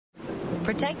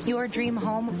Protect your dream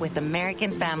home with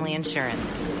American Family Insurance.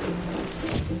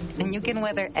 And you can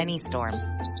weather any storm.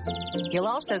 You'll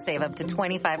also save up to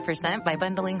 25% by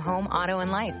bundling home, auto,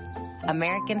 and life.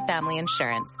 American Family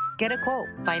Insurance. Get a quote.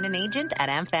 Find an agent at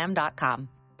amfam.com.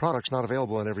 Products not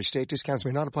available in every state. Discounts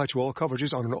may not apply to all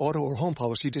coverages on an auto or home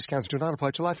policy. Discounts do not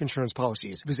apply to life insurance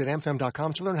policies. Visit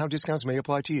amfam.com to learn how discounts may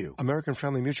apply to you. American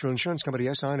Family Mutual Insurance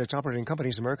Company, SI, and its operating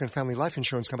companies, American Family Life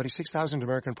Insurance Company, 6000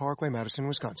 American Parkway, Madison,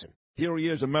 Wisconsin. Here he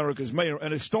is, America's mayor,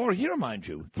 and a star here, mind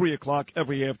you, 3 o'clock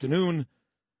every afternoon.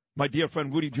 My dear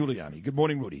friend, Rudy Giuliani. Good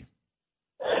morning, Rudy.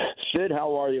 Sid,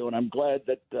 how are you? And I'm glad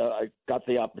that I got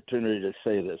the opportunity to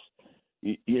say this.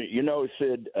 You know,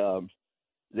 Sid,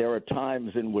 there are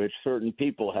times in which certain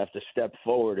people have to step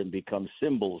forward and become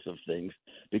symbols of things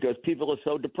because people are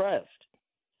so depressed.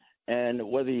 And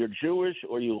whether you're Jewish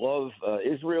or you love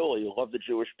Israel or you love the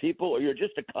Jewish people or you're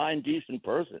just a kind, decent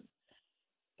person,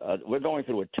 we're going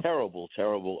through a terrible,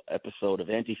 terrible episode of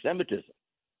anti-Semitism.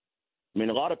 I mean,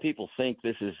 a lot of people think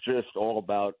this is just all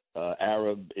about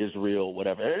Arab, Israel,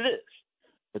 whatever. And it is.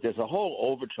 But there's a whole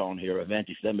overtone here of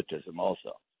anti-Semitism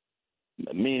also,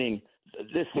 meaning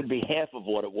this would be half of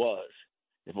what it was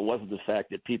if it wasn't the fact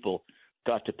that people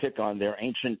got to pick on their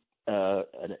ancient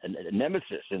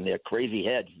nemesis in their crazy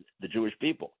heads, the Jewish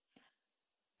people.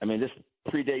 I mean, this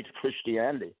predates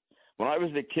Christianity. When I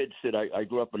was a kid, Sid, I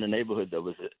grew up in a neighborhood that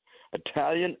was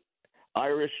Italian,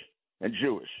 Irish, and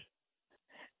Jewish.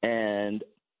 And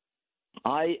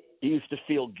I used to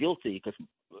feel guilty because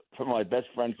some of my best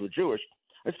friends were Jewish.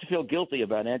 I used to feel guilty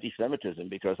about anti-Semitism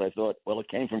because I thought, well, it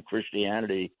came from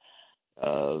Christianity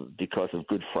because of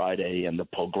Good Friday and the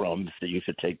pogroms that used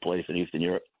to take place in Eastern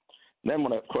Europe. And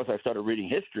then, of course, I started reading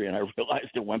history, and I realized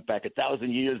it went back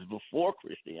 1,000 years before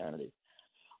Christianity.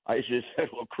 I just said,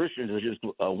 well, Christians are just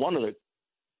one of the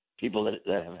people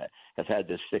that have had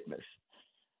this sickness.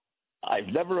 I've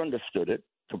never understood it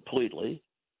completely.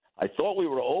 I thought we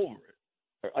were over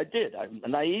it. I did.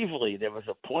 Naively, there was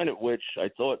a point at which I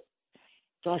thought,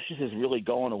 gosh, this is really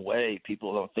going away.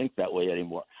 People don't think that way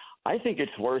anymore. I think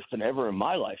it's worse than ever in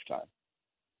my lifetime.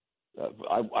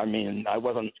 I mean, I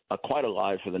wasn't quite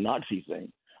alive for the Nazi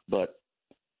thing, but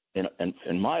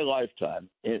in my lifetime,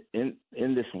 in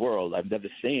this world, I've never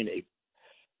seen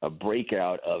a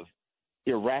breakout of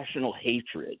irrational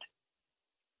hatred.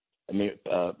 I mean,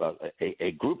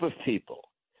 a group of people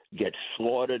get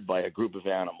slaughtered by a group of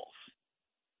animals,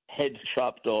 heads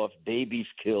chopped off, babies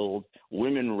killed,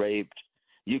 women raped.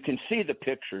 You can see the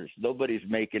pictures. Nobody's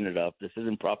making it up. This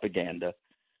isn't propaganda.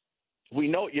 We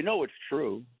know, it's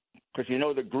true because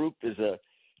the group is a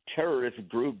terrorist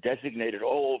group designated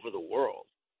all over the world.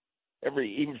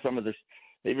 Even some of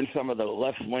the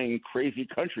left-wing crazy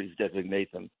countries designate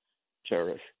them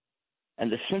terrorists. And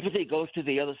the sympathy goes to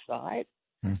the other side.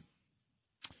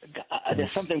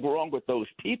 There's something wrong with those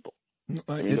people.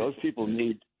 Those people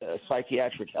need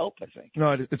psychiatric help, I think.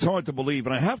 No, it's hard to believe.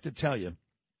 And I have to tell you,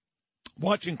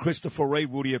 watching Christopher Ray,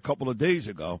 Rudy, a couple of days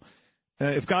ago,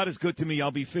 if God is good to me,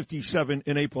 I'll be 57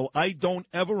 in April. I don't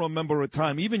ever remember a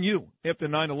time, even you, after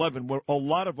 9/11, where a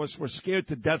lot of us were scared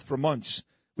to death for months.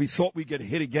 We thought we'd get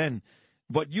hit again.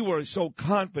 But you were so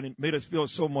confident, made us feel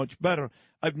so much better.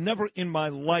 I've never in my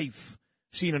life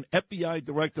seen an FBI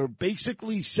director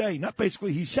basically say, not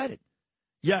basically, he said it.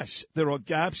 Yes, there are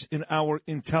gaps in our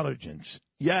intelligence.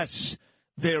 Yes,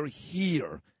 they're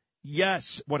here.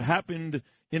 Yes, what happened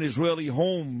in Israeli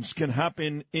homes can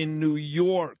happen in New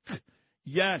York.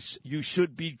 Yes, you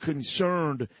should be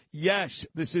concerned. Yes,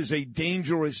 this is a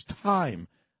dangerous time.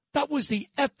 That was the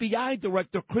FBI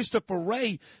director, Christopher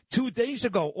Wray, 2 days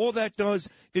ago. All that does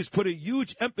is put a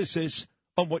huge emphasis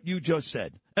on what you just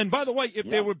said. And by the way, if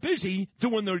they were busy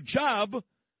doing their job,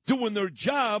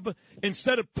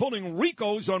 instead of pulling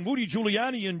RICOs on Rudy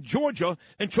Giuliani in Georgia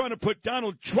and trying to put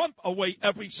Donald Trump away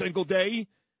every single day,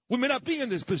 we may not be in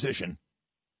this position.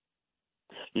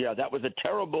 Yeah, that was a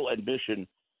terrible admission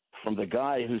from the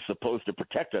guy who's supposed to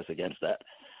protect us against that.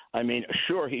 I mean,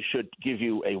 sure, he should give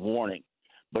you a warning,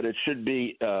 but it should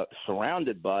be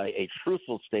surrounded by a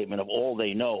truthful statement of all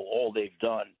they know, all they've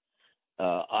done.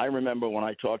 I remember when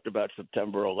I talked about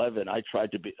September 11, I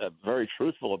tried to be very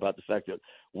truthful about the fact that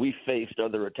we faced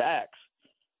other attacks.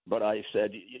 But I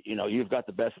said, you've got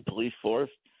the best police force.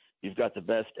 You've got the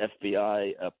best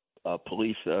FBI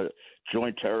police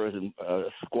joint terrorism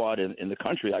squad in the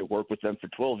country. I worked with them for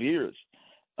 12 years.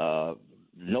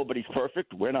 Nobody's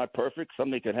perfect. We're not perfect.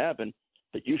 Something can happen.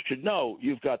 But you should know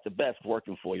you've got the best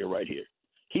working for you right here.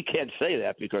 He can't say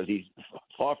that because he's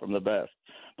far from the best.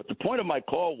 But the point of my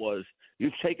call was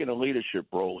you've taken a leadership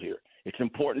role here. It's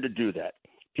important to do that.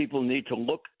 People need to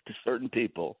look to certain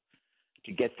people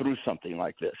to get through something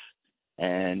like this.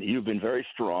 and you've been very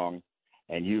strong,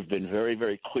 and you've been very,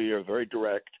 very clear, very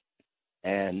direct,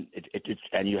 and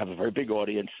and you have a very big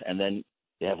audience, and then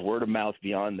you have word of mouth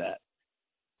beyond that.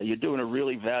 And you're doing a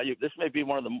really this may be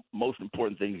one of the most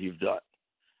important things you've done,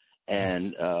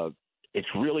 and it's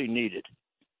really needed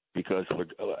because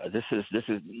this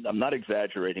is I'm not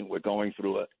exaggerating. We're going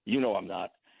through I'm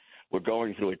not. We're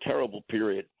going through a terrible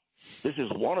period. This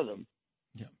is one of them.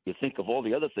 Yeah. You think of all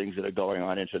the other things that are going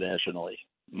on internationally.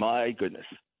 My goodness.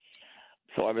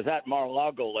 So I was at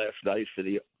Mar-a-Lago last night for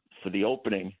the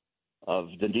opening of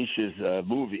Denisha's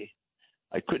movie.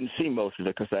 I couldn't see most of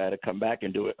it because I had to come back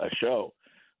and do a show.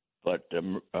 But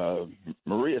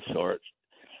Maria saw it,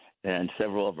 and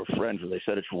several of her friends, and they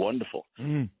said it's wonderful.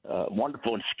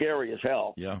 Wonderful and scary as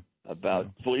hell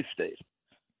about police state.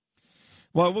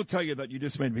 Well, I will tell you that you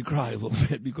just made me cry a little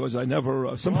bit because I never,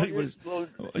 but somebody would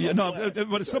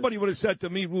have said to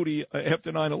me, Rudy,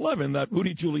 after 9/11, that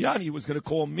Rudy Giuliani was going to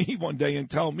call me one day and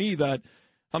tell me that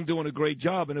I'm doing a great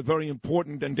job in a very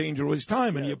important and dangerous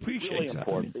time, and he appreciates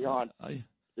really that.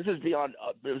 This is beyond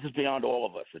all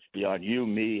of us. It's beyond you,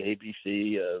 me,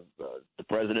 ABC, the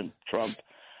president, Trump.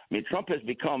 I mean, Trump has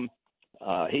become.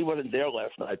 He wasn't there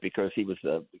last night because he was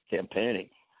campaigning,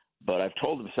 but I've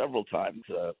told him several times.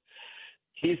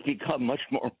 He's become much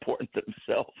more important than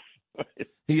himself.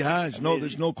 He has.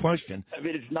 There's no question. I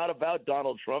mean, it's not about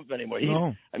Donald Trump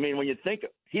anymore. I mean, when you think,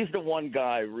 he's the one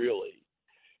guy, really,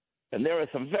 and there are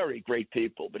some very great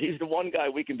people, but he's the one guy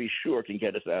we can be sure can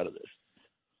get us out of this.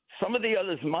 Some of the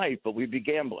others might, but we'd be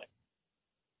gambling.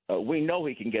 We know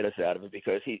he can get us out of it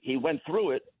because he went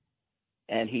through it,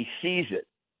 and he sees it.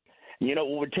 It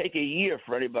would take a year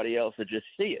for anybody else to just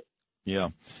see it. Yeah.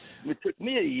 It took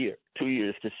me a year, 2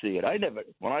 years to see it.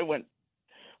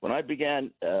 When he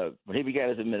began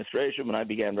his administration, when I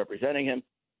began representing him,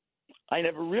 I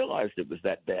never realized it was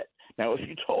that bad. Now, if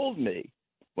you told me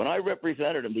when I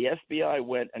represented him, the FBI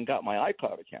went and got my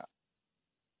iCloud account,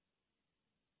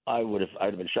 I'd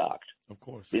have been shocked. Of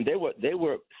course. I mean, they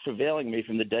were surveilling me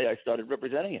from the day I started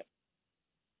representing him.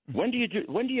 When do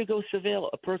you go surveil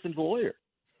a person's lawyer?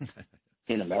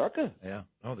 In America? Yeah.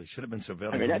 Oh, they should have been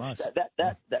surveilling us.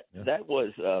 That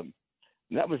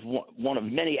was one of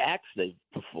many acts they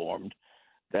performed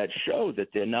that showed that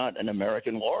they're not an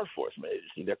American law enforcement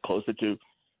agency. They're closer to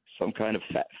some kind of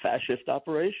fascist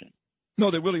operation.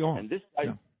 No, they really are. And this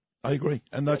guy, I agree,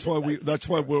 and that's why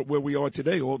we're where we are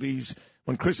today. All these,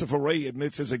 when Christopher Wray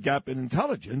admits there's a gap in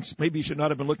intelligence, maybe he should not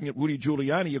have been looking at Rudy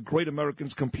Giuliani, a great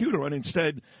American's computer, and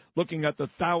instead looking at the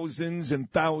thousands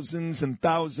and thousands and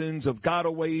thousands of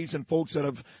gotaways and folks that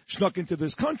have snuck into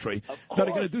this country that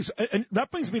are going to do. And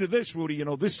that brings me to this, Rudy.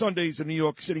 This Sunday is the New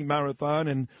York City Marathon,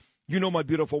 and my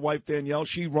beautiful wife, Danielle,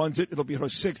 she runs it. It'll be her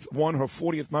 6th one, her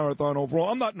 40th marathon overall.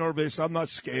 I'm not nervous. I'm not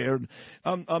scared.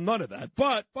 I'm none of that.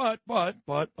 But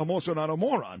I'm also not a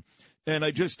moron. And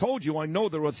I just told you, I know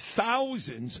there are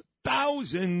thousands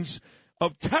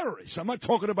of terrorists. I'm not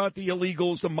talking about the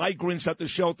illegals, the migrants at the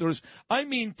shelters. I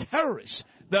mean terrorists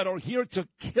that are here to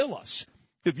kill us.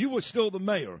 If you were still the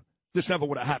mayor, this never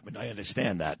would have happened. I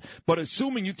understand that. But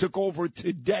assuming you took over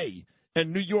today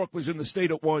and New York was in the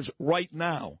state it was right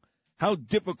now, how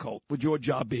difficult would your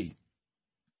job be?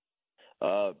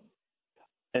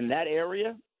 In that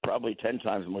area, probably 10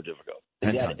 times more difficult.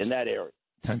 In that area,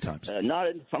 10 times. Not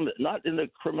in the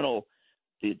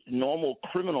normal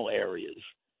criminal areas,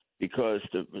 because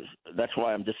that's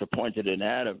why I'm disappointed in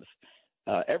Adams.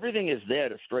 Everything is there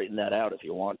to straighten that out if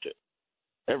you want to.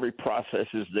 Every process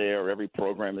is there. Every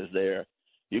program is there.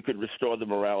 You could restore the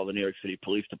morale of the New York City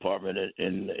Police Department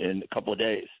in a couple of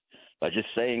days by just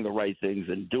saying the right things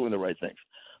and doing the right things.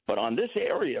 But on this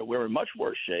area, we're in much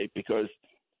worse shape because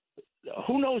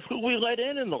who knows who we let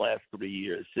in the last 3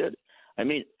 years, Sid? I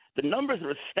mean, the numbers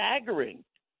are staggering.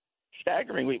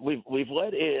 We've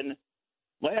let in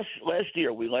last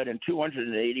year. We let in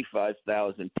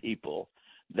 285,000 people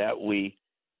that we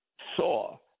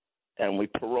saw, and we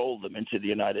paroled them into the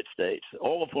United States,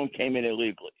 all of whom came in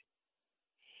illegally.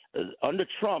 Under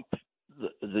Trump,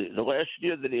 the last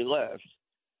year that he left,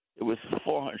 it was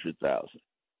 400,000.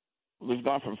 We've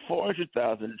gone from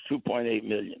 400,000 to 2.8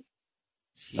 million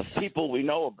of people we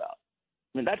know about.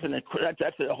 I mean, that's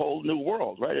a whole new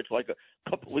world, right? It's like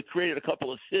we created a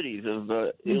couple of cities of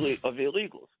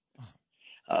illegals.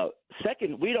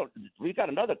 Second, we got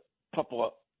another couple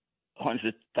of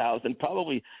 100,000,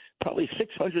 probably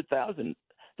 600,000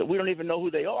 that we don't even know who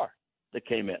they are that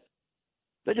came in.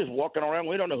 They're just walking around.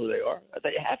 We don't know who they are.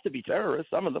 They have to be terrorists,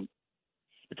 some of them.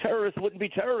 The terrorists wouldn't be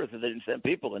terrorists if they didn't send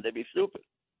people in. They'd be stupid.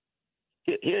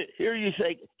 Here you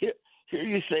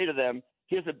say to them,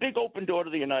 here's a big open door to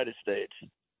the United States.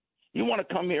 You want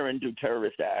to come here and do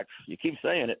terrorist acts. You keep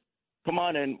saying it. Come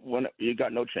on in when you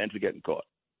got no chance of getting caught.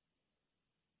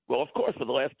 Well, of course, for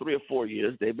the last 3 or 4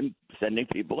 years, they've been sending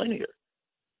people in here.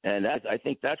 And I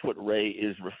think that's what Ray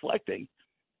is reflecting,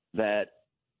 that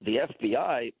the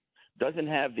FBI doesn't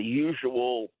have the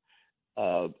usual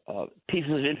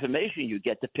pieces of information you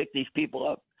get to pick these people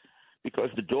up, because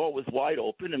the door was wide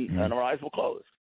open and our eyes were closed.